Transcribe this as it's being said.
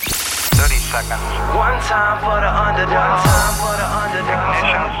seconds. One time for the underdog.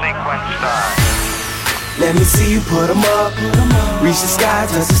 Ignition sequence start. Let me see you put 'em up. Reach the sky,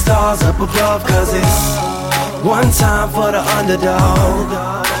 touch the stars up above. Cause it's one time for the underdog.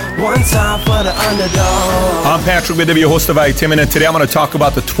 One time for the underdog. I'm Patrick Badawi, your host of ITM, and today I'm going to talk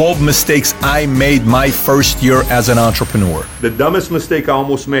about the 12 mistakes I made my first year as an entrepreneur. The dumbest mistake I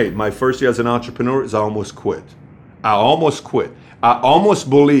almost made my first year as an entrepreneur is I almost quit. I almost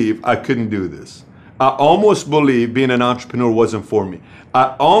believe I couldn't do this. I almost believe being an entrepreneur wasn't for me.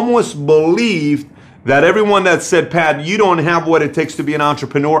 I almost believed that everyone that said, Pat, you don't have what it takes to be an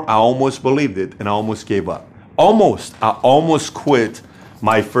entrepreneur, I almost believed it and I almost gave up. I almost quit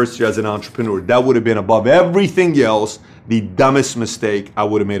my first year as an entrepreneur. That would have been above everything else the dumbest mistake I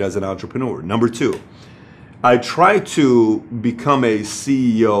would have made as an entrepreneur. Number two, I tried to become a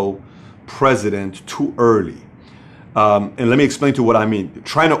CEO, president too early. And let me explain to you what I mean.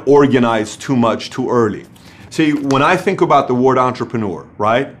 Trying to organize too much too early. See, when I think about the word entrepreneur,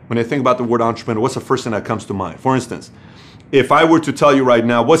 right? When I think about the word entrepreneur, what's the first thing that comes to mind? For instance, if I were to tell you right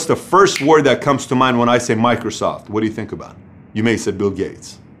now, what's the first word that comes to mind when I say Microsoft? What do you think about? You may have said Bill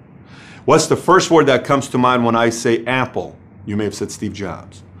Gates. What's the first word that comes to mind when I say Apple? You may have said Steve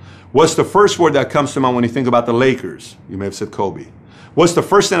Jobs. What's the first word that comes to mind when you think about the Lakers? You may have said Kobe. What's the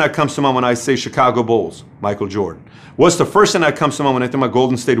first thing that comes to mind when I say Chicago Bulls? Michael Jordan. What's the first thing that comes to mind when I think about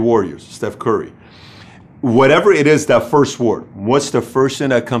Golden State Warriors? Steph Curry. Whatever it is, that first word, what's the first thing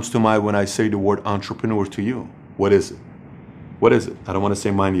that comes to mind when I say the word entrepreneur to you? What is it? What is it? I don't want to say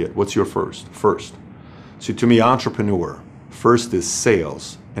mine yet. What's your first? First. See, to me, entrepreneur, first is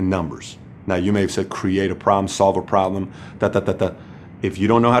sales and numbers. Now, you may have said create a problem, solve a problem, If you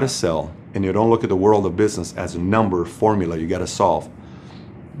don't know how to sell and you don't look at the world of business as a number formula you got to solve,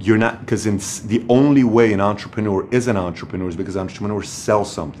 you're not, because the only way an entrepreneur is because entrepreneurs sell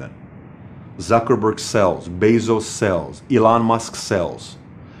something. Zuckerberg sells, Bezos sells, Elon Musk sells.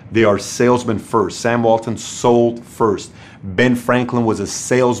 They are salesmen first. Sam Walton sold first. Ben Franklin was a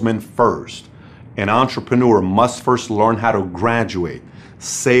salesman first. An entrepreneur must first learn how to graduate.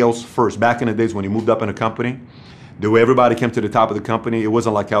 Sales first. Back in the days when you moved up in a company, the way everybody came to the top of the company, it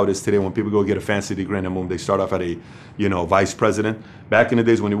wasn't like how it is today when people go get a fancy degree and then they start off at a, vice president. Back in the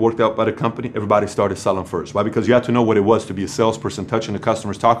days when you worked out at a company, everybody started selling first. Why? Because you had to know what it was to be a salesperson, touching the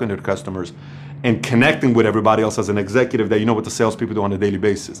customers, talking to the customers, and connecting with everybody else as an executive, that you know what the salespeople do on a daily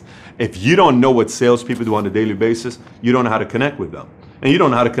basis. If you don't know what salespeople do on a daily basis, you don't know how to connect with them. And you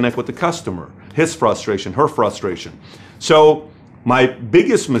don't know how to connect with the customer, his frustration, her frustration. So my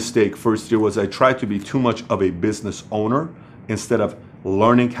biggest mistake first year was I tried to be too much of a business owner instead of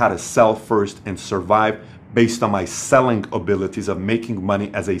learning how to sell first and survive based on my selling abilities of making money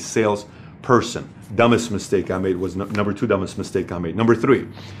as a salesperson. Dumbest mistake I made was number two dumbest mistake I made. Number three,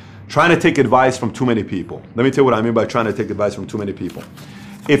 trying to take advice from too many people. Let me tell you what I mean by trying to take advice from too many people.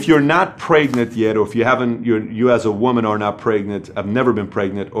 If you're not pregnant yet, or if you as a woman are not pregnant, have never been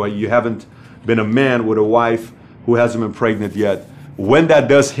pregnant, or you haven't been a man with a wife who hasn't been pregnant yet, when that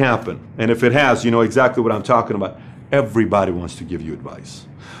does happen, and if it has, you know exactly what I'm talking about, everybody wants to give you advice.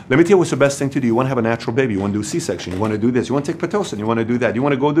 Let me tell you what's the best thing to do. You want to have a natural baby. You want to do C-section. You want to do this. You want to take Pitocin. You want to do that. You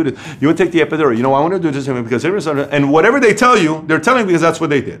want to go do this. You want to take the epidural. I want to do this because and whatever they tell you, they're telling you because that's what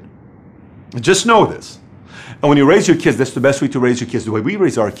they did. Just know this. And when you raise your kids, that's the best way to raise your kids. The way we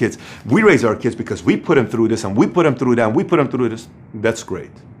raise our kids because we put them through this and we put them through that and we put them through this. That's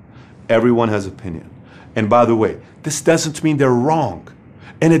great. Everyone has opinion. And by the way, this doesn't mean they're wrong.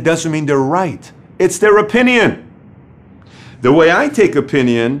 And it doesn't mean they're right. It's their opinion. The way I take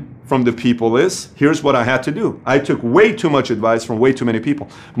opinion from the people is, here's what I had to do. I took way too much advice from way too many people.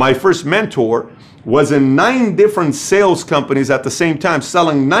 My first mentor was in 9 different sales companies at the same time,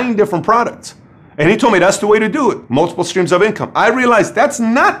 selling 9 different products. And he told me that's the way to do it. Multiple streams of income. I realized that's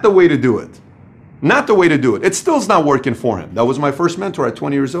not the way to do it. Not the way to do it. It still is not working for him. That was my first mentor at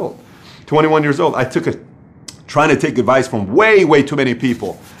 20 years old. 21 years old. I took trying to take advice from way, way too many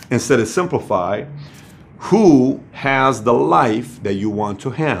people instead of simplify who has the life that you want to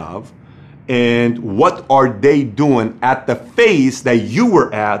have and what are they doing at the phase that you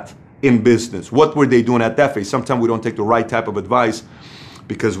were at in business. What were they doing at that phase? Sometimes we don't take the right type of advice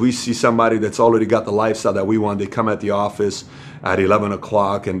because we see somebody that's already got the lifestyle that we want. They come at the office at 11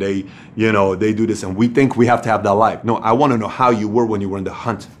 o'clock and they do this and we think we have to have that life. No, I want to know how you were when you were in the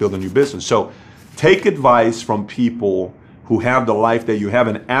hunt building your business. So take advice from people who have the life that you have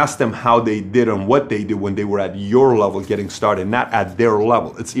and ask them how they did and what they did when they were at your level getting started, not at their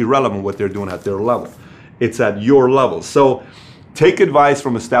level. It's irrelevant what they're doing at their level. It's at your level. So Take advice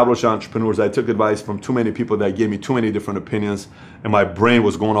from established entrepreneurs. I took advice from too many people that gave me too many different opinions, and my brain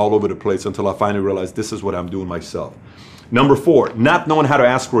was going all over the place until I finally realized this is what I'm doing myself. Number 4, not knowing how to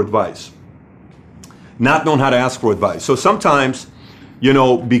ask for advice. Not knowing how to ask for advice. So sometimes,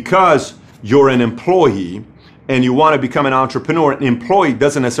 because you're an employee and you want to become an entrepreneur, an employee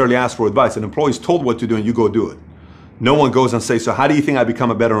doesn't necessarily ask for advice. An employee is told what to do and you go do it. No one goes and says, so how do you think I become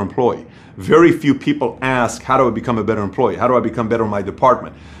a better employee? Very few people ask, how do I become a better employee? How do I become better in my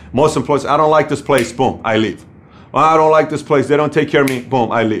department? Most employees, I don't like this place, boom, I leave. Oh, I don't like this place, they don't take care of me,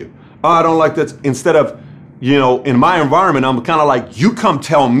 boom, I leave. Oh, I don't like this. Instead of, in my environment, I'm kind of like, you come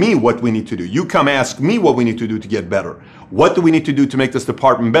tell me what we need to do. You come ask me what we need to do to get better. What do we need to do to make this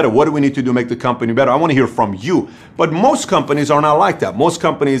department better? What do we need to do to make the company better? I want to hear from you. But most companies are not like that. Most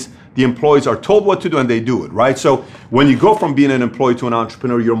companies, the employees are told what to do and they do it, right? So when you go from being an employee to an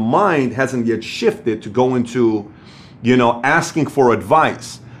entrepreneur, your mind hasn't yet shifted to go into, asking for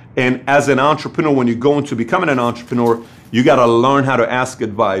advice. And as an entrepreneur, when you go into becoming an entrepreneur, you got to learn how to ask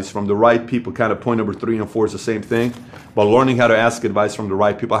advice from the right people. Kind of point number 3 and 4 is the same thing, but learning how to ask advice from the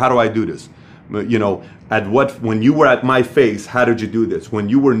right people. How do I do this? When you were at my face, how did you do this? When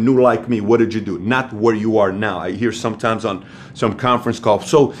you were new like me, what did you do? Not where you are now. I hear sometimes on some conference calls,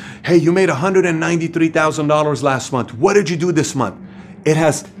 so, hey, you made $193,000 last month. What did you do this month?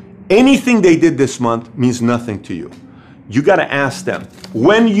 Anything they did this month means nothing to you. You got to ask them,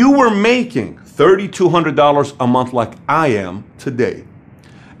 when you were making $3,200 a month like I am today,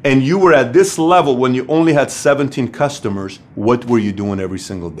 and you were at this level when you only had 17 customers, what were you doing every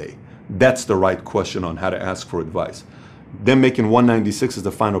single day? That's the right question on how to ask for advice. Them making 196 is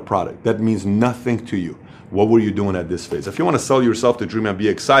the final product. That means nothing to you. What were you doing at this phase? If you want to sell yourself to dream and be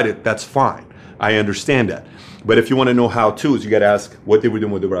excited, that's fine. I understand that. But if you want to know how-tos, you got to ask what they were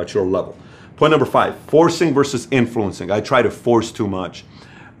doing when they were at your level. Point number 5, forcing versus influencing. I try to force too much.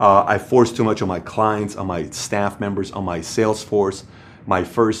 I force too much on my clients, on my staff members, on my sales force. My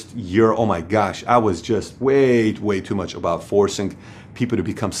first year, oh my gosh, I was just way too much about forcing people to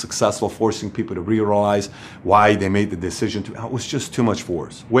become successful, forcing people to realize why they made the decision to. It was just too much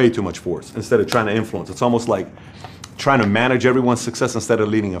force, way too much force, instead of trying to influence. It's almost like trying to manage everyone's success instead of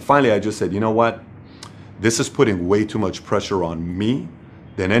leading. And finally, I just said, you know what? This is putting way too much pressure on me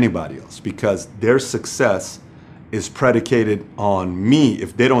than anybody else, because their success is predicated on me.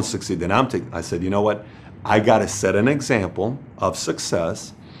 If they don't succeed, then I said, you know what? I got to set an example of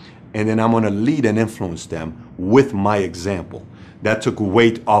success, and then I'm going to lead and influence them with my example. That took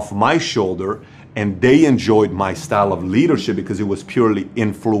weight off my shoulder, and they enjoyed my style of leadership because it was purely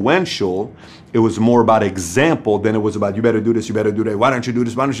influential. It was more about example than it was about, you better do this, you better do that. Why don't you do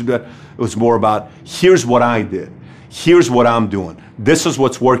this? Why don't you do that? It was more about, here's what I did. Here's what I'm doing. This is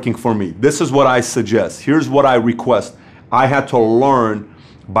what's working for me. This is what I suggest. Here's what I request. I had to learn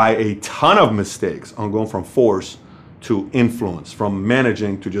by a ton of mistakes on going from force to influence, from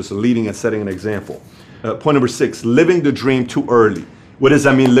managing to just leading and setting an example. Point number 6, living the dream too early. What does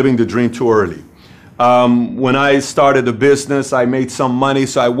that mean, living the dream too early? When I started the business, I made some money,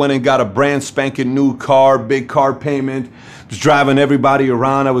 so I went and got a brand spanking new car, big car payment, was driving everybody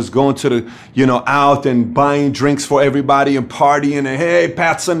around. I was going to the, out and buying drinks for everybody and partying, and hey,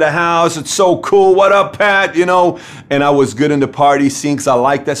 Pat's in the house, it's so cool, what up, Pat, and I was good in the party scene because I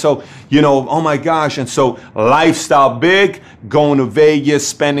like that. So, oh my gosh, and so lifestyle big, going to Vegas,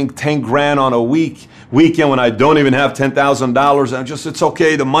 spending 10 grand on a weekend when I don't even have $10,000. It's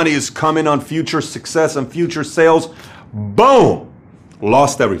okay. The money is coming on future success and future sales. Boom.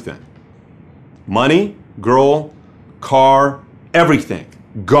 Lost everything. Money, girl, car, everything.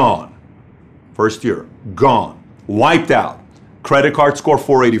 Gone. First year. Gone. Wiped out. Credit card score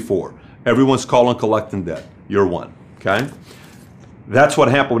 484. Everyone's calling collecting debt. You're one. Okay? That's what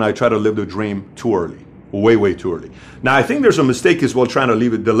happened when I try to live the dream too early. Way too early. Now, I think there's a mistake as well trying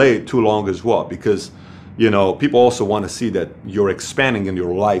to delay it too long as well, because people also want to see that you're expanding in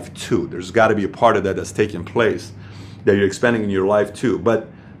your life too. There's got to be a part of that that's taking place, that you're expanding in your life too. But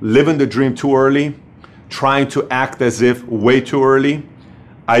living the dream too early, trying to act as if way too early,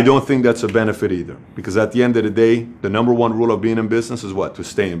 I don't think that's a benefit either. Because at the end of the day, the number one rule of being in business is what? To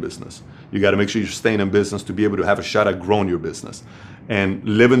stay in business. You got to make sure you're staying in business to be able to have a shot at growing your business. And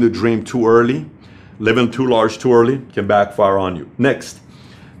living the dream too early, living too large too early can backfire on you. Next,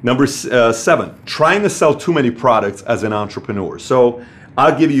 number 7, trying to sell too many products as an entrepreneur. So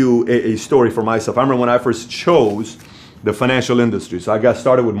I'll give you a story for myself. I remember when I first chose the financial industry. So I got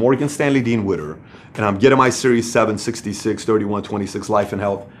started with Morgan Stanley Dean Witter, and I'm getting my Series 7, 66, 31, 26 Life and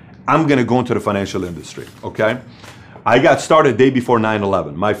Health. I'm going to go into the financial industry, okay? I got started day before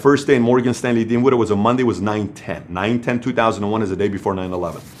 9/11. My first day in Morgan Stanley Deanwood, it was a Monday, was 9/10. 9/10/2001 is the day before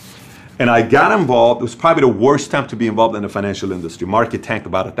 9/11. And I got involved. It was probably the worst time to be involved in the financial industry. Market tanked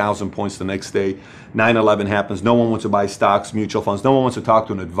about 1,000 points the next day. 9/11 happens. No one wants to buy stocks, mutual funds. No one wants to talk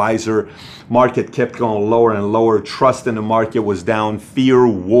to an advisor. Market kept going lower and lower. Trust in the market was down. Fear,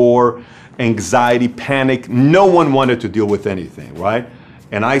 war, anxiety, panic. No one wanted to deal with anything, right?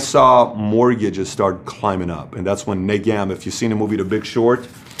 And I saw mortgages start climbing up. And that's when Negam, if you've seen the movie The Big Short,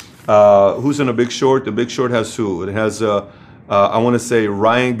 who's in The Big Short? The Big Short has who? It has, I want to say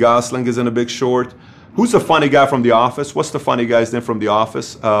Ryan Gosling is in The Big Short. Who's the funny guy from The Office? What's the funny guy's name from The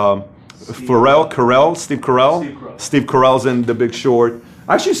Office? Steve Carell? Steve Carell's in The Big Short.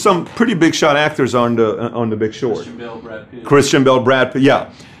 Actually, some pretty big shot actors on the Big Short. Christian Bale, Brad Pitt, yeah.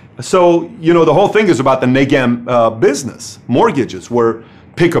 So, you know, the whole thing is about the Negam business. Mortgages, where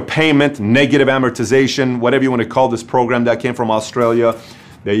pick a payment, negative amortization, whatever you want to call this program that came from Australia.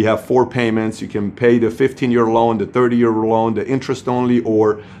 There you have 4 payments. You can pay the 15-year loan, the 30-year loan, the interest only,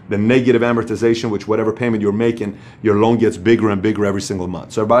 or the negative amortization, which whatever payment you're making, your loan gets bigger and bigger every single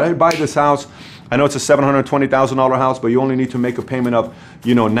month. So everybody buy this house. I know it's a $720,000 house, but you only need to make a payment of,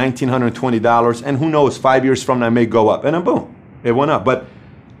 you know, $1,920. And who knows, 5 years from now it may go up. And then boom, it went up. But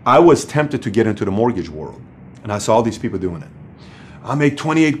I was tempted to get into the mortgage world. And I saw all these people doing it. I made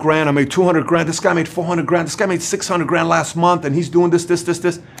 28 grand, I made 200 grand, this guy made 400 grand, this guy made 600 grand last month, and he's doing this.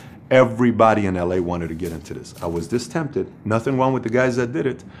 Everybody in LA wanted to get into this. I was this tempted. Nothing wrong with the guys that did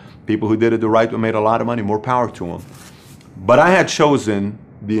it. People who did it the right way made a lot of money, more power to them. But I had chosen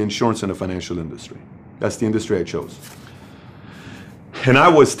the insurance and the financial industry. That's the industry I chose. And I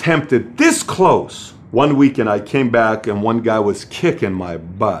was tempted this close. One weekend I came back and one guy was kicking my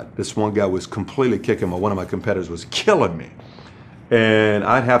butt. This one guy was completely kicking my, one of my competitors was killing me. And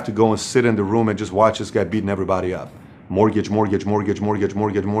I'd have to go and sit in the room and just watch this guy beating everybody up. Mortgage. And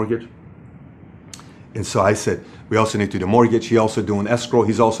so I said, we also need to do mortgage. He's also doing escrow.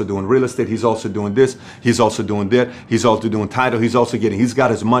 He's also doing real estate. He's also doing this. He's also doing that. He's also doing title. He's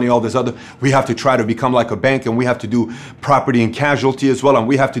got his money, all this other. We have to try to become like a bank, and we have to do property and casualty as well. And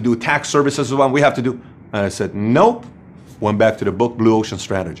we have to do tax services as well. And we have to do, and I said, nope. Went back to the book, Blue Ocean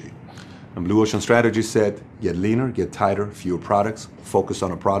Strategy. And Blue Ocean Strategy said, get leaner, get tighter, fewer products, focus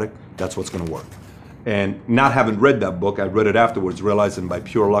on a product. That's what's going to work. And not having read that book, I read it afterwards, realizing by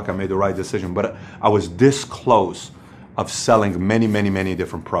pure luck I made the right decision. But I was this close of selling many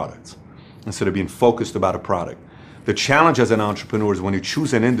different products instead of being focused about a product. The challenge as an entrepreneur is when you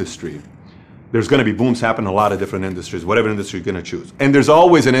choose an industry, there's going to be booms happen in a lot of different industries, whatever industry you're going to choose. And there's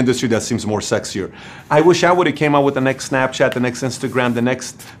always an industry that seems more sexier. I wish I would have came out with the next Snapchat, the next Instagram, the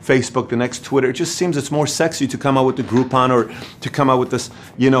next Facebook, the next Twitter. It just seems it's more sexy to come out with the Groupon or to come out with this,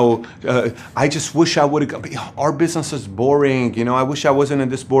 you know, I just wish I would have, our business is boring, you know, I wish I wasn't in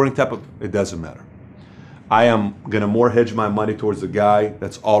this boring type of, it doesn't matter. I am going to more hedge my money towards the guy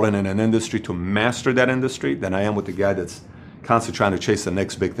that's all in an industry to master that industry than I am with the guy that's constantly trying to chase the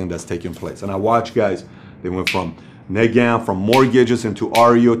next big thing that's taking place. And I watch guys, they went from Negam, from mortgages into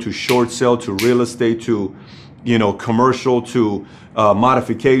REO to short sale to real estate to, you know, commercial to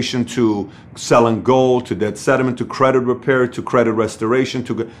modification to selling gold to debt settlement to credit repair to credit restoration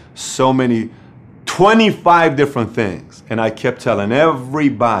to so many, 25 different things. And I kept telling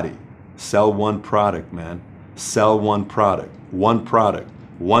everybody, sell one product, man. Sell one product. One product.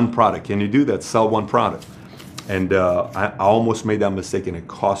 One product. Can you do that? Sell one product. And I almost made that mistake, and it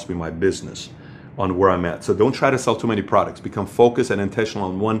cost me my business on where I'm at. So don't try to sell too many products. Become focused and intentional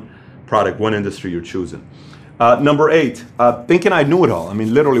on one product, one industry you're choosing. Number 8, thinking I knew it all. I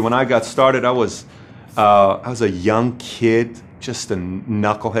mean, literally, when I got started, I was a young kid, just a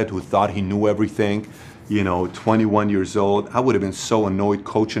knucklehead who thought he knew everything. You know, 21 years old. I would have been so annoyed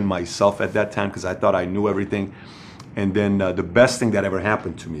coaching myself at that time because I thought I knew everything. And then the best thing that ever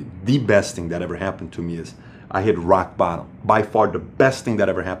happened to me, is I hit rock bottom. By far, the best thing that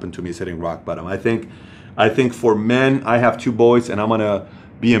ever happened to me is hitting rock bottom. I think for men, I have 2 boys, and I'm gonna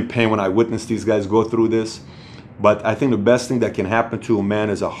be in pain when I witness these guys go through this. But I think the best thing that can happen to a man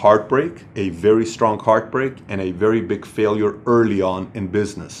is a heartbreak, a very strong heartbreak, and a very big failure early on in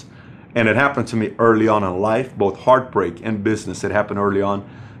business. And it happened to me early on in life, both heartbreak and business. It happened early on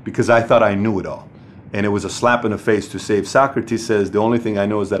because I thought I knew it all. And it was a slap in the face to say, if Socrates says, the only thing I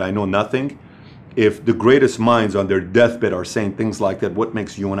know is that I know nothing, if the greatest minds on their deathbed are saying things like that, what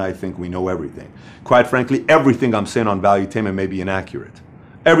makes you and I think we know everything? Quite frankly, everything I'm saying on Valuetainment may be inaccurate.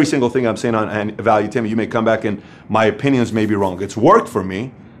 Every single thing I'm saying on Valuetainment, you may come back and my opinions may be wrong. It's worked for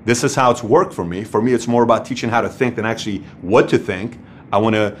me. This is how it's worked for me. For me, it's more about teaching how to think than actually what to think. I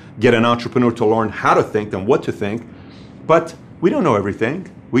want to get an entrepreneur to learn how to think than what to think. but we don't know everything.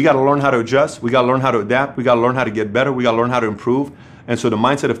 We got to learn how to adjust. We got to learn how to adapt. We got to learn how to get better. We got to learn how to improve. And so the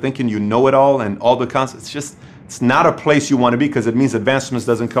mindset of thinking you know it all and all the concepts, it's not a place you want to be, because it means advancements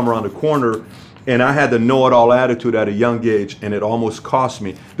doesn't come around the corner. And I had the know-it-all attitude at a young age, and it almost cost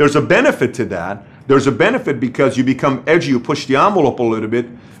me. There's a benefit to that. There's a benefit because you become edgy, you push the envelope a little bit,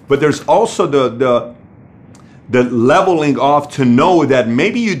 but there's also the leveling off to know that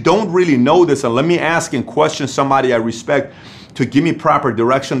maybe you don't really know this, and let me ask and question somebody I respect to give me proper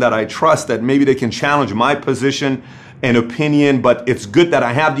direction that I trust, that maybe they can challenge my position and opinion, but it's good that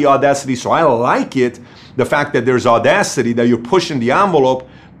I have the audacity, so I like it, the fact that there's audacity, that you're pushing the envelope,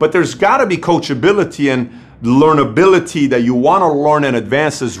 but there's gotta be coachability and learnability that you wanna learn and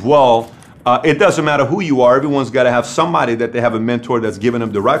advance as well. It doesn't matter who you are, everyone's gotta have somebody that they have a mentor that's giving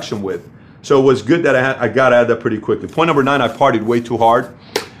them direction with. So it was good that I got to add that pretty quickly. Point number 9, I partied way too hard.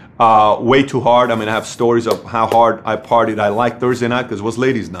 Way too hard. I mean, I have stories of how hard I partied. I like Thursday night because it was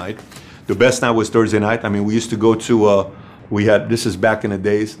ladies' night. The best night was Thursday night. I mean, we used to go to, this is back in the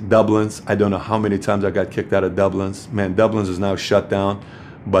days, Dublin's. I don't know how many times I got kicked out of Dublin's. Man, Dublin's is now shut down.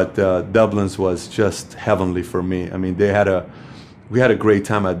 But Dublin's was just heavenly for me. I mean, we had a great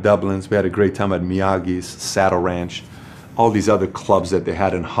time at Dublin's. We had a great time at Miyagi's, Saddle Ranch, all these other clubs that they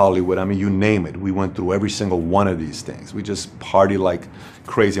had in Hollywood. I mean, you name it. We went through every single one of these things. We just party like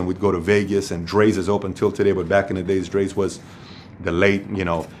crazy, and we'd go to Vegas, and Dre's is open till today, but back in the days, Dre's was the late,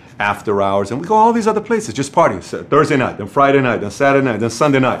 after hours, and we go all these other places, just partying. So Thursday night, then Friday night, then Saturday night, then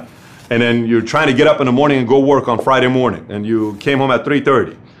Sunday night. And then you're trying to get up in the morning and go work on Friday morning, and you came home at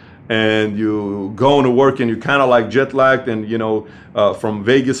 3:30. And you go into work and you're kind of like jet lagged and, from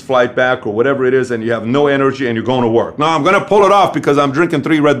Vegas flight back or whatever it is, and you have no energy and you're going to work. No, I'm going to pull it off because I'm drinking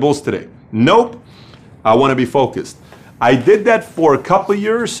 3 Red Bulls today. Nope. I want to be focused. I did that for a couple of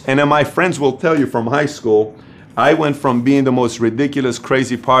years, and then my friends will tell you from high school, I went from being the most ridiculous,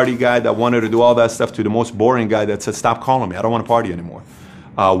 crazy party guy that wanted to do all that stuff to the most boring guy that said, stop calling me. I don't want to party anymore.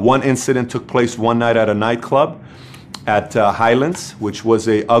 One incident took place one night at a nightclub at Highlands, which was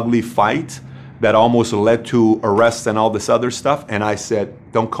a ugly fight that almost led to arrests and all this other stuff. And I said,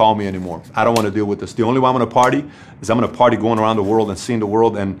 don't call me anymore. I don't want to deal with this. The only way I'm going to party is I'm going to party going around the world and seeing the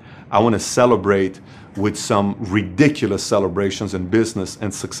world. And I want to celebrate with some ridiculous celebrations in business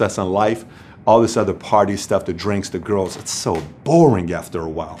and success in life. All this other party stuff, the drinks, the girls, it's so boring after a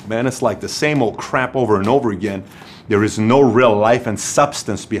while. Man, it's like the same old crap over and over again. There is no real life and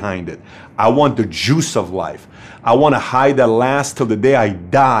substance behind it. I want the juice of life. I want a high that lasts till the day I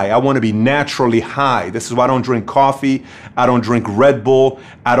die. I want to be naturally high. This is why I don't drink coffee. I don't drink Red Bull.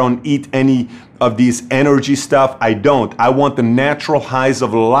 I don't eat any of these energy stuff. I don't. I want the natural highs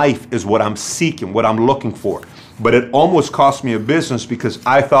of life is what I'm seeking, what I'm looking for. But it almost cost me a business because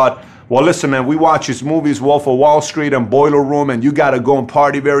I thought, well, listen, man, we watch these movies, Wolf of Wall Street and Boiler Room, and you got to go and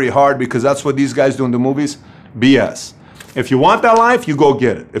party very hard because that's what these guys do in the movies. BS. If you want that life, you go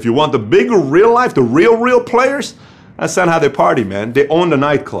get it. If you want the bigger real life, the real players, that's not how they party, man. They own the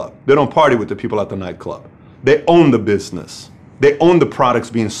nightclub. They don't party with the people at the nightclub. They own the business. They own the products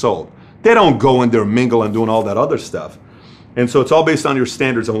being sold. They don't go in there, mingle, and doing all that other stuff. And so it's all based on your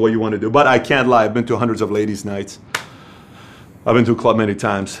standards on what you want to do. But I can't lie. I've been to hundreds of ladies' nights. I've been to a club many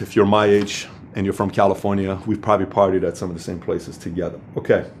times. If you're my age and you're from California, we've probably partied at some of the same places together.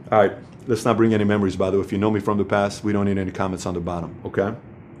 Okay, all right. Let's not bring any memories, by the way. If you know me from the past, we don't need any comments on the bottom, okay?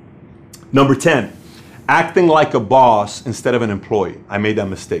 Number 10, acting like a boss instead of an employee. I made that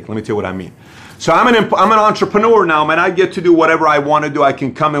mistake. Let me tell you what I mean. So I'm an entrepreneur now, man. I get to do whatever I want to do. I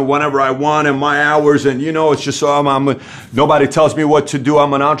can come in whenever I want in my hours, and it's just nobody tells me what to do.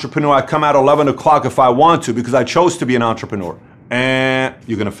 I'm an entrepreneur. I come out 11 o'clock if I want to because I chose to be an entrepreneur. And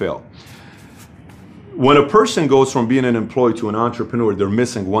you're going to fail. When a person goes from being an employee to an entrepreneur, they're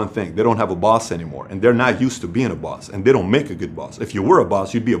missing one thing. They don't have a boss anymore, and they're not used to being a boss, and they don't make a good boss. If you were a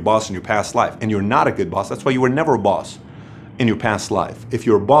boss, you'd be a boss in your past life, and you're not a good boss. That's why you were never a boss in your past life. If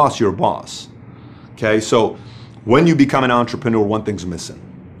you're a boss, you're a boss. Okay, so when you become an entrepreneur, one thing's missing.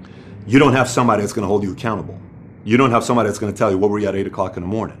 You don't have somebody that's going to hold you accountable. You don't have somebody that's going to tell you what were you at 8 o'clock in the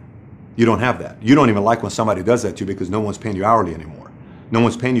morning. You don't have that. You don't even like when somebody does that to you because no one's paying you hourly anymore. No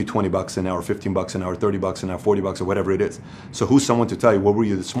one's paying you $20 an hour, $15 an hour, $30 an hour, $40 or whatever it is. So who's someone to tell you, what were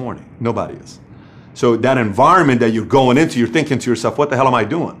you this morning? Nobody is. So that environment that you're going into, you're thinking to yourself, what the hell am I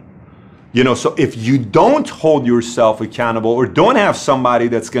doing? So if you don't hold yourself accountable or don't have somebody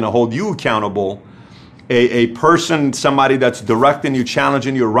that's going to hold you accountable, a person, somebody that's directing you,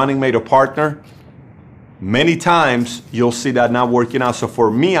 challenging you, a running mate, a partner, many times you'll see that not working out. So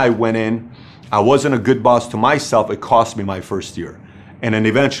for me, I went in, I wasn't a good boss to myself. It cost me my first year. And then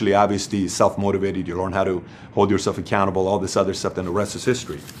eventually, obviously, self-motivated, you learn how to hold yourself accountable, all this other stuff, then the rest is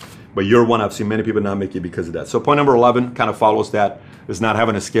history. But year one, I've seen many people not make it because of that. So point number 11 kind of follows that, is not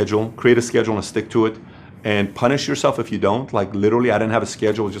having a schedule. Create a schedule and stick to it. And punish yourself if you don't. Like literally, I didn't have a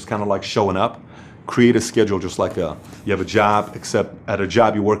schedule, it was just kind of like showing up. Create a schedule just like you have a job, except at a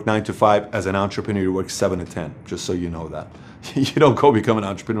job you work 9 to 5. As an entrepreneur, you work 7 to 10, just so you know that. You don't go become an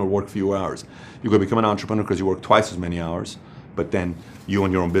entrepreneur, work few hours. You go become an entrepreneur because you work twice as many hours, but then you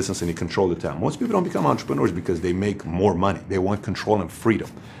own your own business and you control the time. Most people don't become entrepreneurs because they make more money. They want control and freedom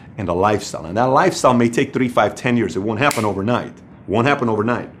and a lifestyle. And that lifestyle may take 3, 5, 10 years. It won't happen overnight. It won't happen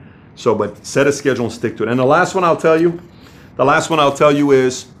overnight. So, but set a schedule and stick to it. And the last one I'll tell you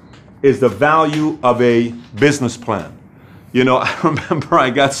is the value of a business plan. You know, I remember I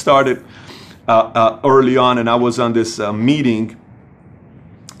got started early on, and I was on this meeting,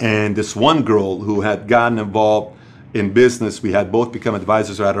 and this one girl who had gotten involved in business, we had both become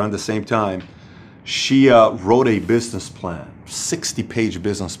advisors right around the same time. She wrote a business plan, 60-page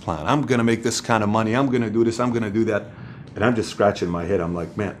business plan. I'm gonna make this kind of money, I'm gonna do this, I'm gonna do that. And I'm just scratching my head. I'm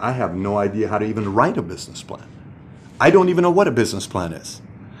like, man, I have no idea how to even write a business plan. I don't even know what a business plan is.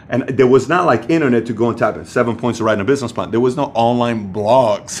 And there was not like internet to go and type in 7 points to writing a business plan. There was no online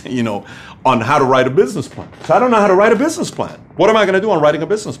blogs, you know, on how to write a business plan. So I don't know how to write a business plan. What am I going to do on writing a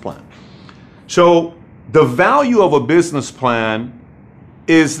business plan? So the value of a business plan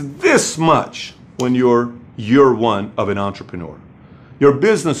is this much when you're year one of an entrepreneur. Your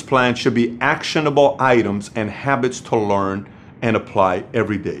business plan should be actionable items and habits to learn and apply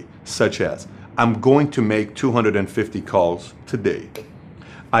every day, such as, I'm going to make 250 calls today.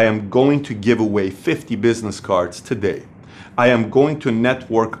 I am going to give away 50 business cards today. I am going to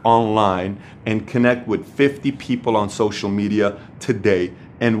network online and connect with 50 people on social media today.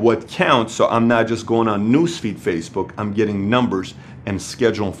 And what counts, so I'm not just going on newsfeed Facebook, I'm getting numbers and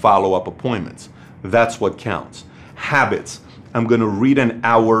scheduling follow-up appointments. That's what counts. Habits. I'm going to read an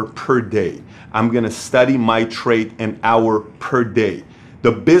hour per day. I'm going to study my trade an hour per day.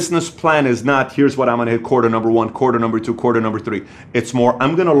 The business plan is not, here's what I'm going to hit quarter number 1, quarter number 2, quarter number 3. It's more,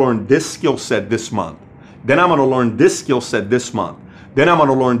 I'm going to learn this skill set this month. Then I'm going to learn this skill set this month. Then I'm going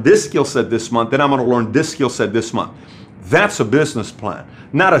to learn this skill set this month. Then I'm going to learn this skill set this month. That's a business plan,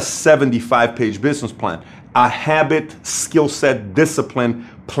 not a 75-page business plan. A habit, skill set, discipline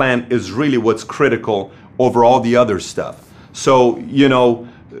plan is really what's critical over all the other stuff. So, you know,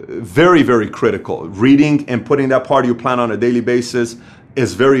 very, very critical. Reading and putting that part of your plan on a daily basis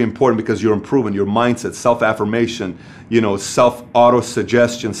is very important because you're improving your mindset, self-affirmation, you know,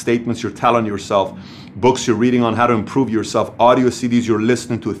 self-auto-suggestion, statements you're telling yourself, books you're reading on how to improve yourself, audio CDs you're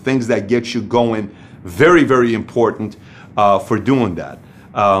listening to, things that get you going. Very, very important for doing that.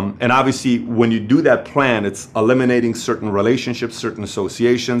 And obviously, when you do that plan, it's eliminating certain relationships, certain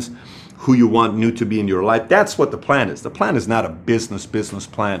associations, who you want new to be in your life. That's what the plan is. The plan is not a business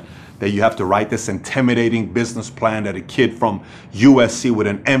plan that you have to write this intimidating business plan that a kid from USC with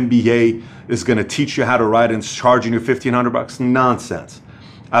an MBA is going to teach you how to write and charging you $1,500. Nonsense.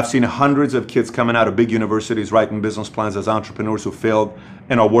 I've seen hundreds of kids coming out of big universities writing business plans as entrepreneurs who failed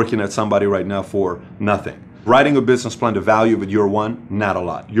and are working at somebody right now for nothing. Writing a business plan, the value of it, year 1, not a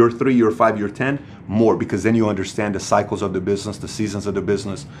lot. Year 3, year 5, year 10, more, because then you understand the cycles of the business, the seasons of the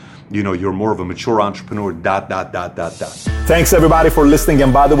business. You know, you're more of a mature entrepreneur, ... Thanks everybody for listening.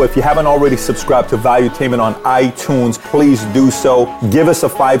 And by the way, if you haven't already subscribed to Valuetainment on iTunes, please do so. Give us a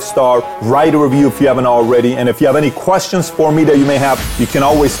 5-star, write a review if you haven't already. And if you have any questions for me that you may have, you can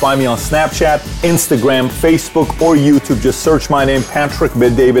always find me on Snapchat, Instagram, Facebook, or YouTube. Just search my name, Patrick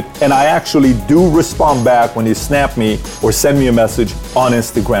Bet-David. And I actually do respond back when you snap me or send me a message on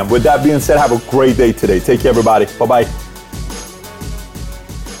Instagram. With that being said, have a great day today. Take care, everybody. Bye-bye.